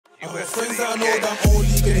I got friends that I know that I'm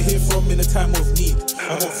only gonna hear from in a time of need.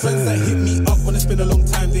 I got friends that hit me up when it's been a long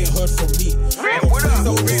time they ain't heard from me. I got friends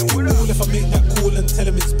that will be cool if I make that call and tell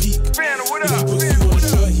him it's peak. If he puts you on a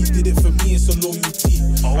shirt, he did it for me, it's a loyalty.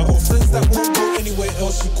 I got friends that won't go anywhere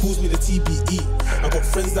else, she calls me the TBE. I got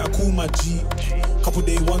friends that I call my G, couple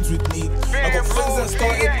day ones with me. I got friends that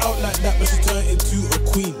started out like that, but she turned into a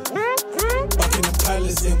queen. Back in the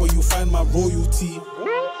palace ain't where you find my royalty.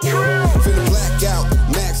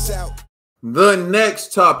 The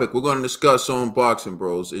next topic we're going to discuss on Boxing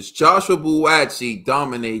Bros is Joshua Buatsi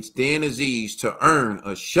dominates Dan Azeez to earn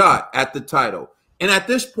a shot at the title. And at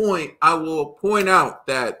this point, I will point out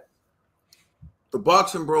that the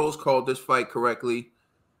Boxing Bros called this fight correctly.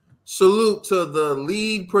 Salute to the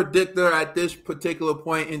lead predictor at this particular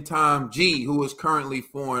point in time, G, who is currently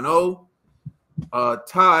 4-0.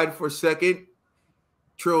 Tied for second,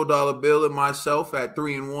 Trill Dollar Bill and myself at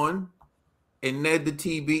 3-1. And Ned the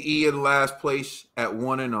TBE in last place at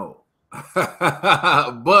 1-0.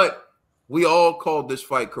 But we all called this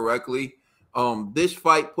fight correctly. This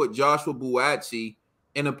fight put Joshua Buatsi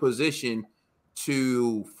in a position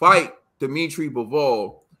to fight Dimitri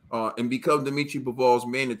Bivol and become Dimitri Bivol's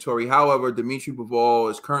mandatory. However, Dimitri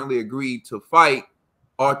Bivol is currently agreed to fight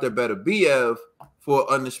Arthur Beterbiev for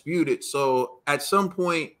undisputed. So at some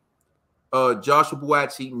point, Joshua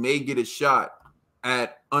Buatsi may get a shot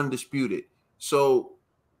at undisputed. So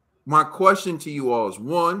my question to you all is,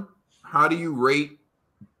 one, how do you rate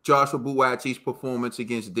Joshua Buatsi's performance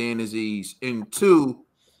against Dan Azeez? And two,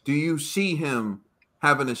 do you see him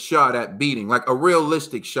having a shot at beating, like a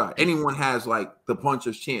realistic shot? Anyone has like the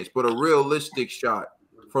puncher's chance, but a realistic shot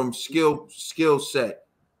from skill set,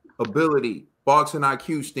 ability, boxing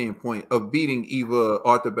IQ standpoint of beating either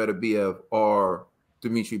Arthur Beterbiev or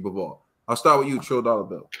Dimitri Bivol. I'll start with you, Trill Dollar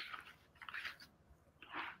Bill.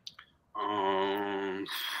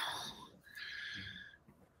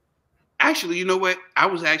 Actually, you know what? I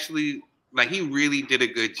was actually like, he really did a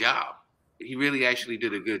good job. He really actually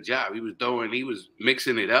did a good job. He was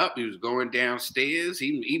mixing it up. He was going downstairs.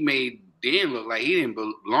 He made Dan look like he didn't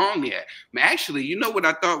belong there. Actually, you know what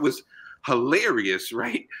I thought was hilarious,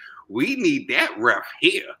 right? We need that ref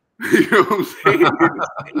here. You know what I'm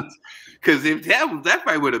saying? Because if that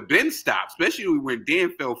fight would have been stopped, especially when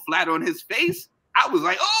Dan fell flat on his face, I was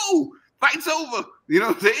like, oh, fight's over. You know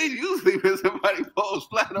what I'm saying? Usually when somebody falls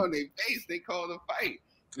flat on their face, they call the fight.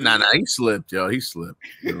 Nah, he slipped, yo. He slipped.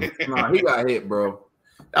 Nah, he got hit, bro.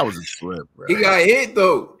 That was a slip, bro. He got hit,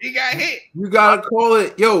 though. He got hit. You gotta call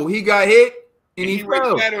it. Yo, he got hit, and he went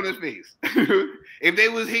fell flat on his face. If they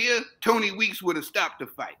was here, Tony Weeks would have stopped the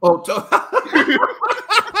fight. Oh,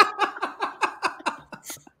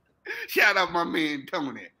 shout out my man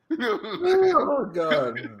Tony. Oh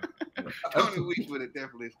God. Tony Weeks would have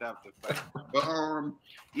definitely stopped the fight. But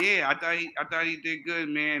yeah, I thought he did good,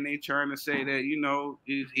 man. They trying to say that, you know,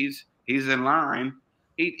 he's in line.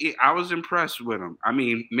 I was impressed with him. I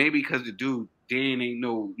mean, maybe because the dude Dan ain't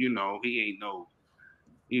no, you know, he ain't no,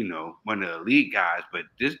 you know, one of the elite guys. But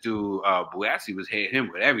this dude Buatsi was hitting him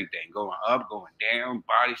with everything, going up, going down,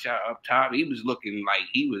 body shot up top. He was looking like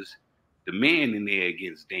he was the man in there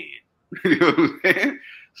against Dan. You know what I'm saying?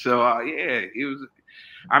 So yeah, it was.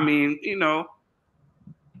 I mean, you know,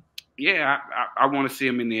 yeah, I want to see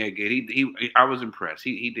him in there again. I was impressed.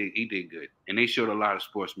 He did good, and they showed a lot of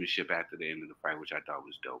sportsmanship after the end of the fight, which I thought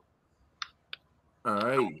was dope. All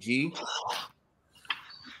right, G.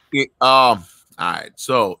 Yeah, all right.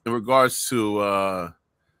 So in regards to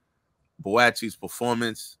Buatsi's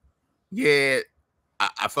performance, yeah,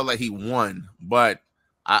 I felt like he won, but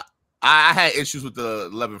I had issues with the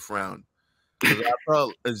 11th round. I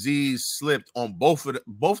felt Azeez slipped on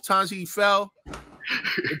both times he fell.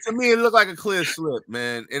 To me, it looked like a clear slip,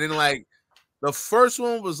 man. And then, like, the first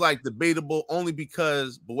one was, like, debatable only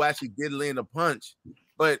because Buatsi did land a punch.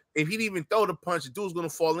 But if he didn't even throw the punch, the dude was going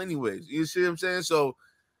to fall anyways. You see what I'm saying? So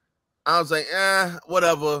I was like,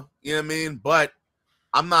 whatever. You know what I mean? But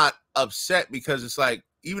I'm not upset because it's like,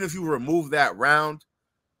 even if you remove that round,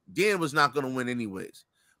 Dan was not going to win anyways.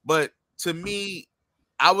 But to me,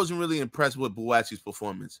 I wasn't really impressed with Buatsi's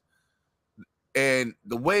performance. And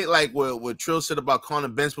the way, like what Trill said about Conor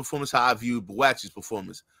Benn's performance, how I viewed Buatsi's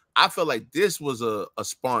performance, I felt like this was a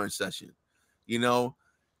sparring session, you know?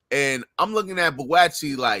 And I'm looking at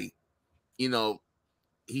Buatsi like, you know,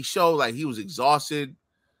 he showed like he was exhausted,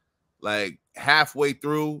 like halfway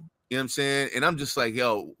through, you know what I'm saying? And I'm just like,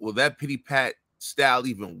 yo, will that pity pat style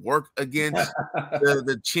even work against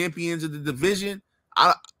the champions of the division?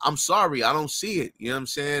 I'm sorry, I don't see it. You know what I'm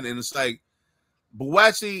saying? And it's like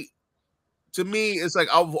Buatsi, to me, it's like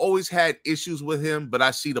I've always had issues with him, but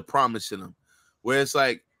I see the promise in him. Where it's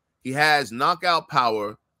like he has knockout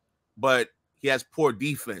power, but he has poor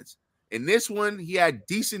defense. In this one, he had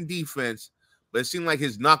decent defense, but it seemed like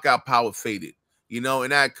his knockout power faded,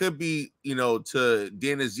 and that could be, to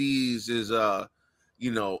Dan Azeez's,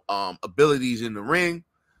 abilities in the ring.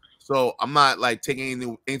 So I'm not like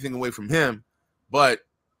taking anything away from him, but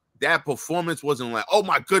that performance wasn't like, oh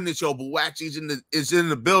my goodness, yo, Buatsi's is in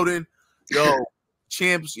the building, yo,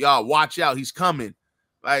 champs, y'all watch out, he's coming.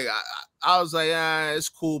 Like I was like, it's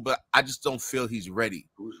cool, but I just don't feel he's ready.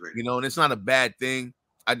 Who's ready? And it's not a bad thing.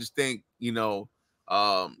 I just think, he's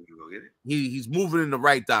moving in the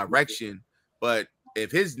right direction. But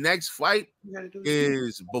if his next fight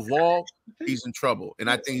is Bivol, he's in trouble.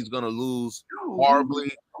 And I think he's going to lose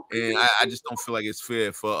horribly. And I just don't feel like it's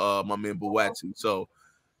fair for my man Buatsi. So,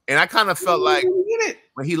 and I kind of felt like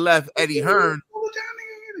when he left Eddie Hearn,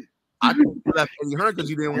 I think he left Eddie Hearn because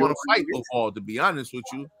he didn't want to fight Bivol, to be honest with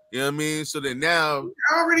you. You know what I mean? So then now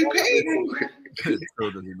I already paid him. I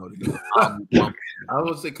was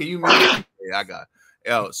gonna say, can you mute it? Yeah, I got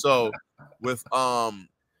it. So with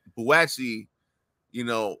Buatsi,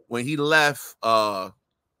 when he left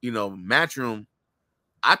Matchroom,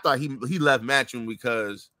 I thought he left Matchroom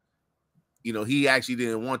because he actually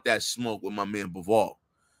didn't want that smoke with my man Bivol.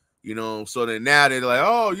 So then now they're like,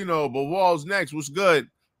 oh, Bivol's next, what's good?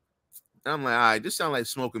 And I'm like, all right, this sounds like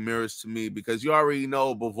smoke and mirrors to me because you already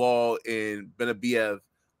know Bivol and Benabbiev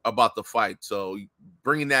about the fight. So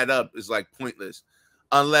bringing that up is like pointless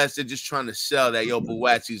unless they're just trying to sell that, yo,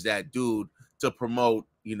 Buatsi's that dude to promote,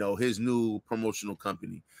 his new promotional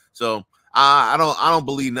company. So I don't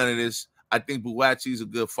believe none of this. I think Buatsi's a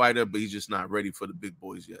good fighter, but he's just not ready for the big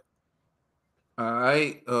boys yet. All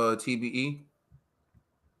right, TBE.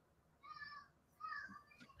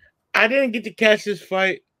 I didn't get to catch this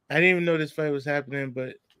fight. I didn't even know this fight was happening,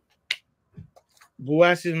 but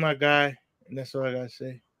Buatsi is my guy, and that's all I gotta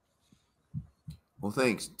say. Well,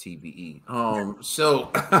 thanks, TBE.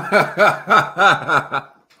 So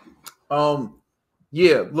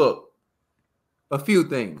yeah, look, a few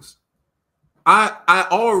things. I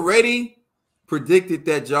already predicted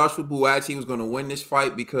that Joshua Buatsi was going to win this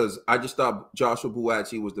fight because I just thought Joshua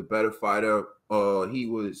Buatsi was the better fighter.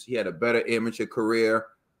 He had a better amateur career.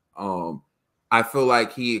 I feel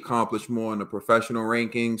like he accomplished more in the professional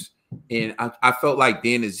rankings, and I felt like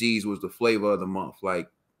Dan Azeez was the flavor of the month. Like,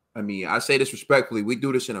 I mean, I say this respectfully. We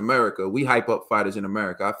do this in America. We hype up fighters in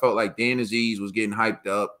America. I felt like Dan Azeez was getting hyped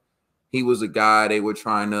up. He was a guy they were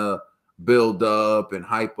trying to build up and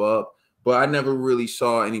hype up, but I never really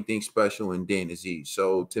saw anything special in Dan Azeez.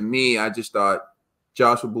 So to me, I just thought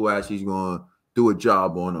Joshua Buatsi's going to do a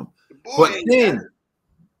job on him.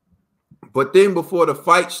 But then before the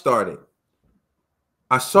fight started,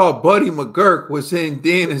 I saw Buddy McGurk was in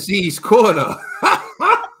Dan Azeez's corner.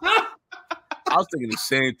 I was thinking the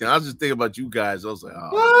same thing. I was just thinking about you guys. I was like,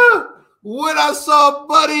 oh. When I saw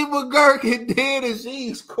Buddy McGurk in Dan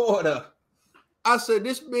Azeez's corner, I said,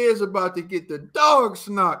 this man's about to get the dog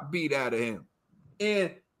snot beat out of him.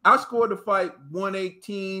 And I scored the fight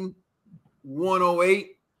 118-108.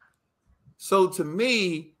 So to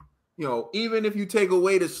me, even if you take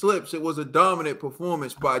away the slips, it was a dominant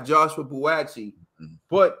performance by Joshua Buatsi.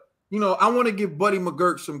 But, I want to give Buddy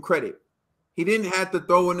McGurk some credit. He didn't have to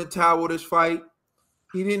throw in the towel this fight.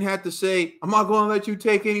 He didn't have to say, I'm not going to let you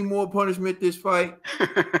take any more punishment this fight.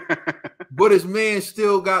 But his man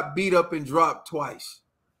still got beat up and dropped twice.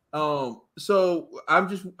 So I'm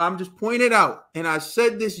just pointing it out. And I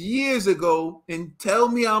said this years ago, and tell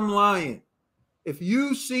me I'm lying. If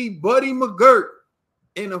you see Buddy McGurk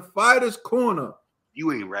in a fighter's corner,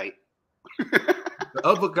 you ain't right. The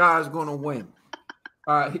other guy's going to win.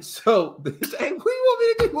 All right, so hey, what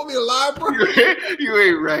you want me to lie, bro? You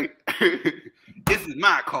ain't right. This is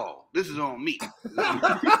my call. This is on me.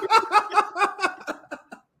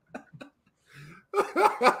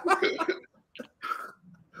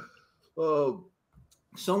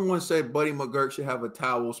 Someone said Buddy McGurk should have a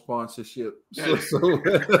towel sponsorship.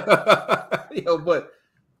 But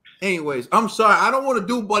anyways, I'm sorry. I don't want to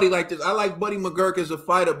do Buddy like this. I like Buddy McGurk as a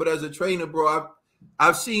fighter, but as a trainer, bro,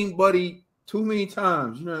 I've seen Buddy too many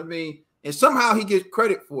times, you know what I mean? And somehow he gets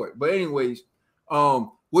credit for it. But anyways,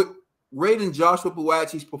 with rating Joshua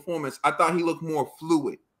Buatsi's performance, I thought he looked more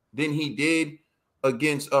fluid than he did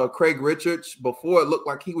against Craig Richards. Before, it looked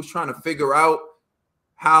like he was trying to figure out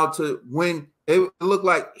how to win. It looked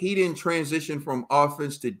like he didn't transition from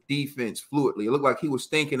offense to defense fluidly. It looked like he was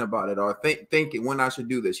thinking about it or thinking when I should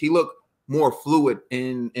do this. He looked more fluid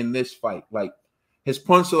in this fight. Like, his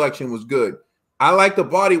punch selection was good. I like the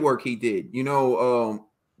body work he did. Dan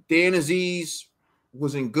Azeez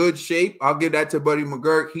was in good shape. I'll give that to Buddy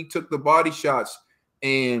McGurk. He took the body shots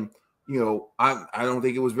And I don't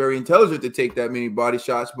think it was very intelligent to take that many body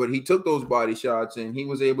shots, but he took those body shots and he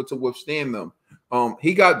was able to withstand them.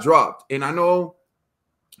 He got dropped, and I know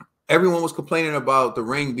everyone was complaining about the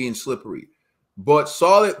ring being slippery, but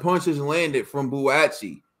solid punches landed from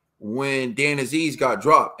Buatsi when Dan Azeez got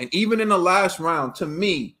dropped. And even in the last round, to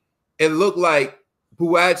me, it looked like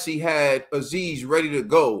Buatsi had Azeez ready to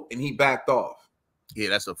go, and he backed off. Yeah,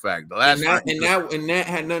 that's a fact. The last and that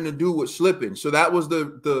had nothing to do with slipping. So that was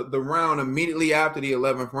the round immediately after the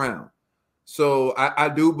 11th round. So I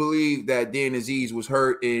do believe that Dan Azeez was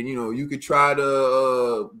hurt, and you could try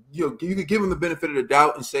to you could give him the benefit of the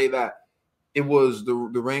doubt and say that it was the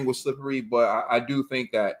ring was slippery, but I do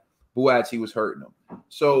think that Buatsi was hurting him.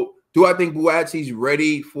 So do I think Buatsi's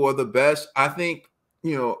ready for the best? I think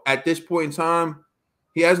at this point in time,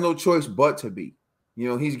 he has no choice but to be.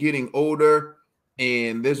 He's getting older.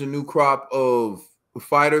 And there's a new crop of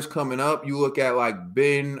fighters coming up. You look at like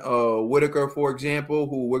Ben Whitaker, for example,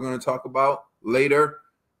 who we're going to talk about later.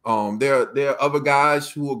 There are other guys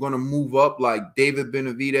who are going to move up, like David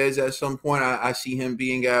Benavidez at some point. I see him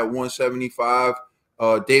being at 175.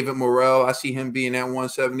 David Morrell, I see him being at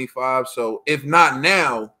 175. So if not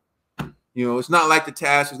now, it's not like the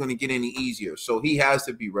task is going to get any easier. So he has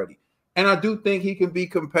to be ready. And I do think he can be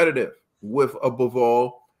competitive with a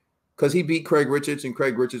Bivol, because he beat Craig Richards, and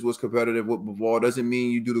Craig Richards was competitive with Bivol. Doesn't mean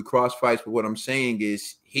you do the cross fights, but what I'm saying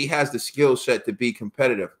is he has the skill set to be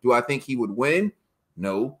competitive. Do I think he would win?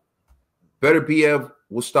 No. Beterbiev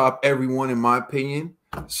will stop everyone, in my opinion.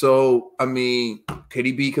 So, could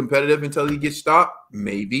he be competitive until he gets stopped?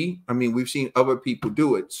 Maybe. We've seen other people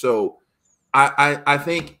do it. So I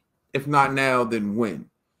think if not now, then when.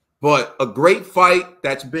 But a great fight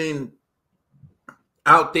that's been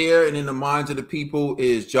out there and in the minds of the people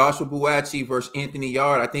is Joshua Buatsi versus Anthony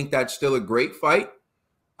Yarde. I think that's still a great fight.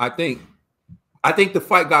 I think the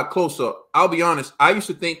fight got closer. I'll be honest. I used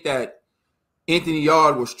to think that Anthony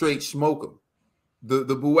Yarde was straight smoke him.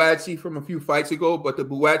 The Buatsi from a few fights ago, but the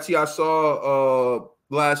Buatsi I saw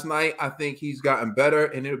last night, I think he's gotten better,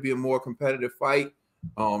 and it'll be a more competitive fight.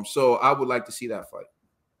 So I would like to see that fight.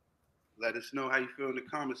 Let us know how you feel in the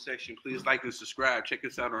comment section. Please like and subscribe. Check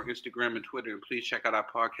us out on Instagram and Twitter. And please check out our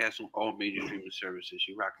podcast on all major streaming services.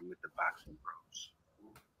 You're rocking with the Boxing Bros.